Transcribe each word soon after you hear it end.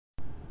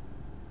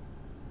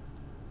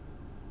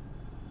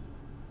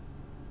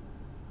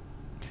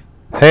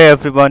Hey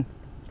everyone,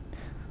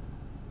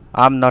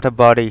 I'm not a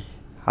body,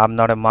 I'm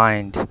not a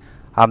mind,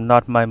 I'm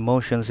not my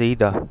emotions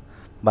either.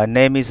 My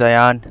name is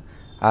Ayan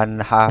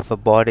and I have a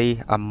body,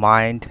 a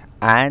mind,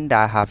 and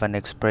I have an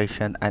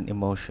expression and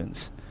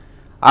emotions.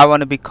 I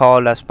want to be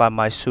called as by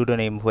my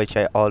pseudonym which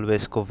I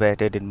always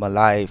coveted in my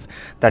life,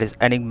 that is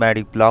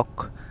Enigmatic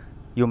Block.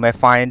 You may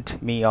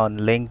find me on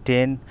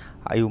LinkedIn,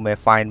 you may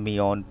find me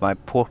on my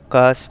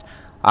podcast.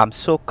 I'm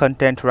so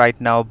content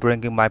right now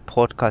bringing my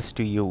podcast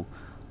to you.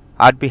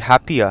 I'd be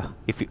happier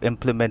if you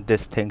implement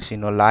these things in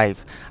your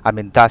life. I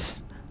mean,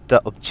 that's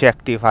the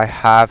objective I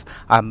have.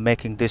 I'm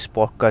making this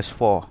podcast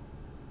for.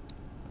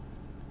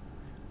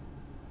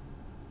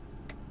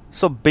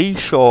 So be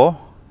sure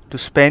to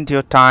spend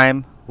your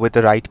time with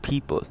the right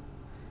people.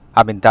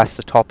 I mean, that's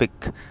the topic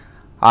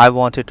I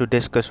wanted to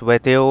discuss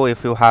with you.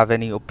 If you have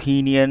any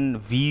opinion,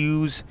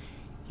 views,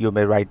 you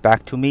may write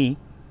back to me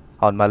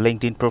on my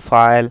LinkedIn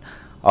profile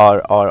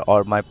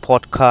or my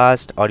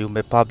podcast, or you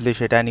may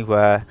publish it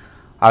anywhere.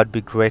 I'd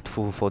be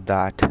grateful for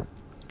that.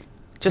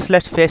 Just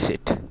let's face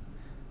it,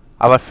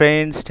 our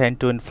friends tend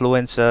to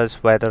influence us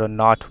whether or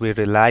not we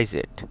realize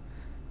it.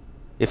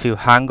 If you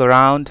hang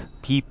around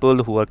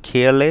people who are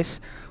careless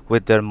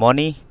with their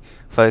money,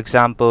 for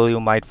example,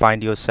 you might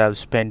find yourself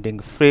spending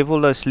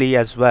frivolously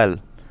as well.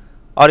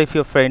 Or if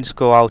your friends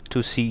go out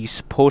to see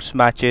sports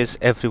matches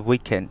every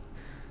weekend,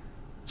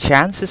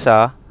 chances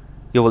are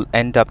you will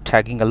end up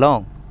tagging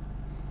along.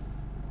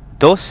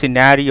 Those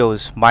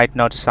scenarios might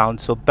not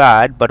sound so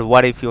bad, but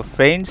what if your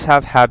friends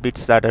have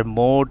habits that are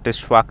more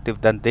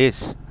destructive than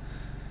this?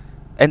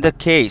 In the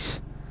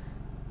case,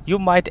 you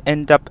might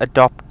end up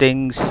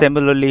adopting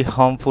similarly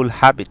harmful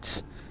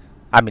habits.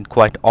 I mean,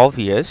 quite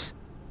obvious.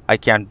 I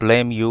can't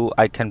blame you,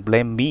 I can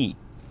blame me.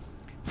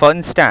 For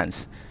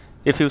instance,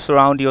 if you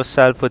surround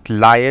yourself with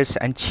liars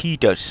and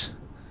cheaters,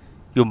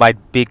 you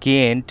might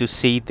begin to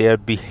see their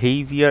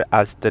behavior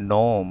as the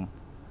norm.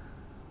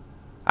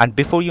 And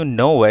before you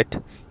know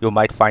it, you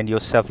might find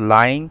yourself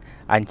lying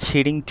and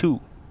cheating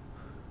too.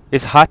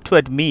 It's hard to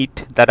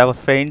admit that our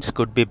friends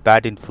could be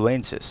bad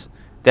influences.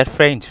 They're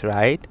friends,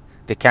 right?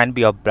 They can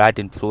be our bad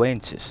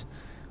influences.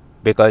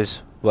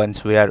 Because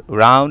once we are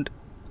around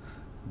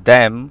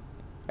them,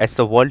 it's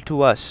the world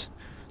to us.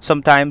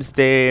 Sometimes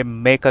they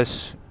make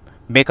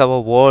our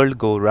world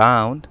go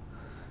round,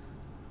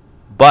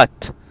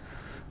 but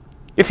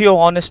if you're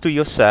honest to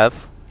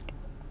yourself,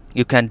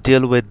 you can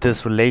deal with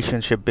this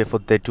relationship before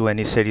they do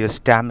any serious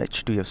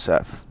damage to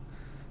yourself.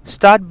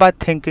 Start by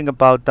thinking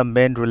about the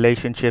main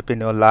relationship in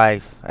your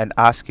life and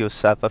ask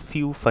yourself a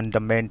few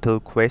fundamental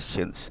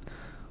questions.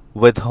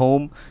 With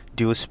whom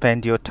do you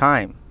spend your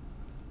time?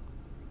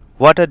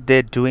 What are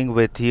they doing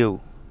with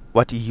you?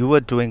 What you are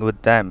doing with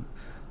them?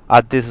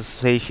 Are these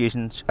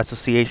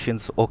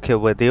associations okay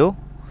with you?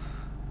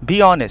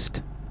 Be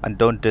honest and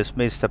don't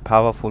dismiss the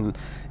powerful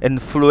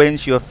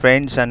influence your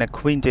friends and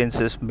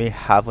acquaintances may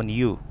have on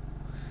you.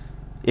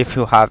 If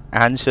you have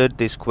answered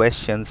these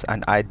questions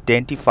and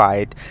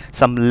identified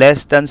some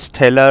less than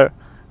stellar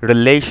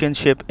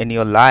relationship in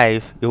your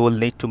life, you will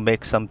need to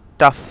make some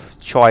tough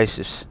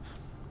choices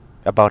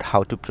about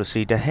how to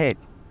proceed ahead.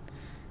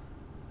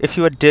 If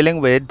you are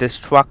dealing with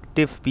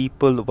destructive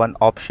people, one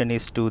option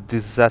is to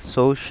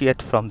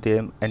disassociate from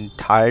them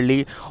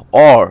entirely,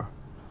 or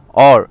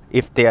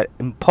if they are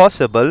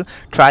impossible,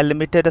 try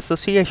limited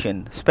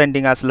association,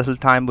 spending as little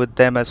time with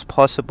them as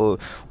possible.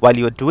 While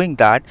you're doing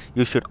that,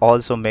 you should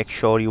also make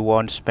sure you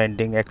aren't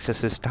spending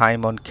excessive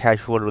time on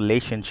casual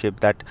relationships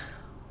that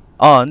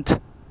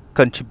aren't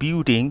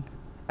contributing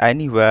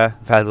anywhere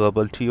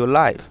valuable to your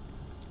life.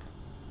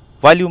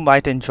 While you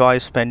might enjoy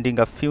spending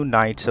a few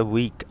nights a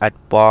week at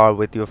bar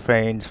with your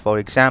friends, for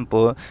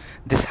example,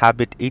 this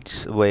habit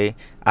eats away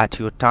at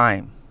your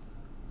time.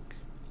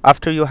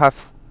 After you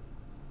have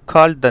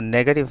culled the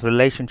negative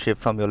relationship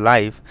from your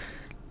life,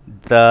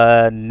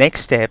 the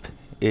next step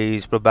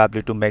is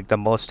probably to make the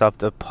most of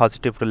the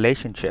positive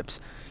relationships.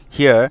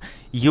 Here,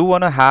 you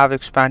want to have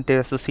expanded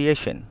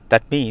association.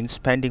 That means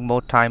spending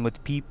more time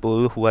with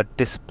people who are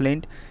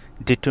disciplined,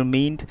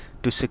 determined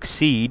to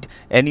succeed,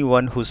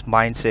 anyone whose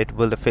mindset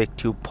will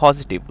affect you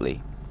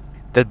positively.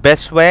 The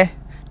best way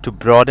to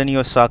broaden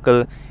your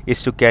circle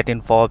is to get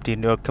involved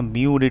in your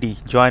community,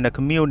 join a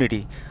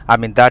community. I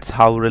mean, that's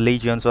how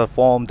religions are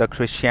formed. The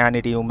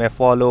Christianity you may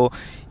follow,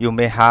 you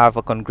may have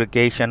a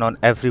congregation on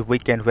every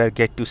weekend where you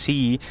get to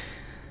see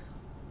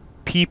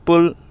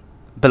people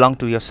belong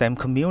to your same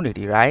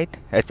community, right?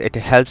 It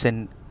helps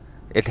in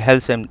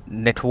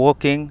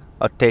networking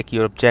or take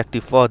your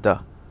objective further.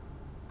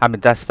 I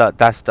mean, that's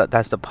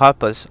the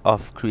purpose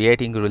of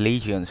creating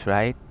religions,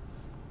 right?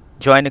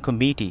 Join a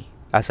committee,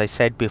 as I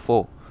said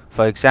before,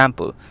 for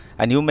example,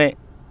 and you may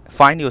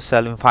find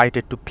yourself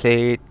invited to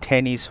play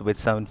tennis with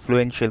some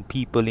influential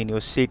people in your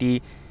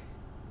city,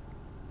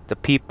 the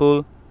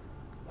people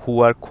who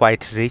are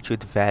quite rich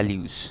with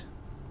values.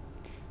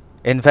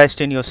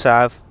 Invest in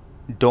yourself,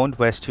 don't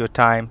waste your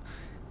time.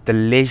 The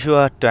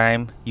leisure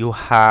time you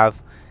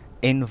have,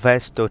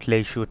 invest that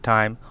leisure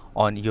time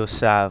on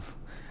yourself.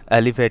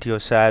 Elevate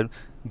yourself,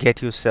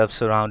 Get yourself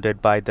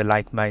surrounded by the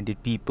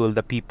like-minded people,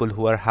 the people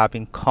who are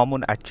having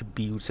common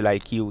attributes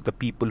like you, the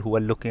people who are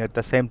looking at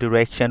the same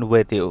direction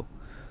with you.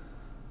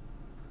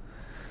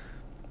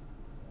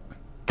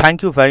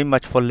 Thank you very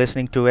much for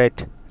listening to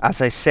it. As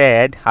I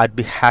said, I'd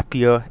be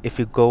happier if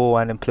you go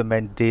and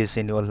implement this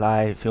in your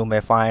life. You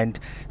may find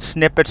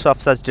snippets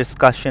of such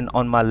discussion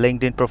on my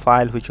LinkedIn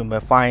profile, which you may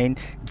find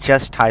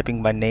just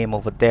typing my name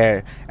over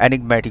there.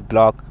 Enigmatic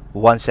Blog.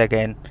 Once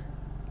again,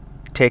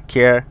 take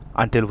care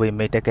until we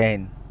meet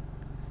again.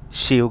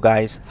 See you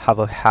guys. Have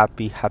a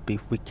happy, happy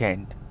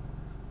weekend.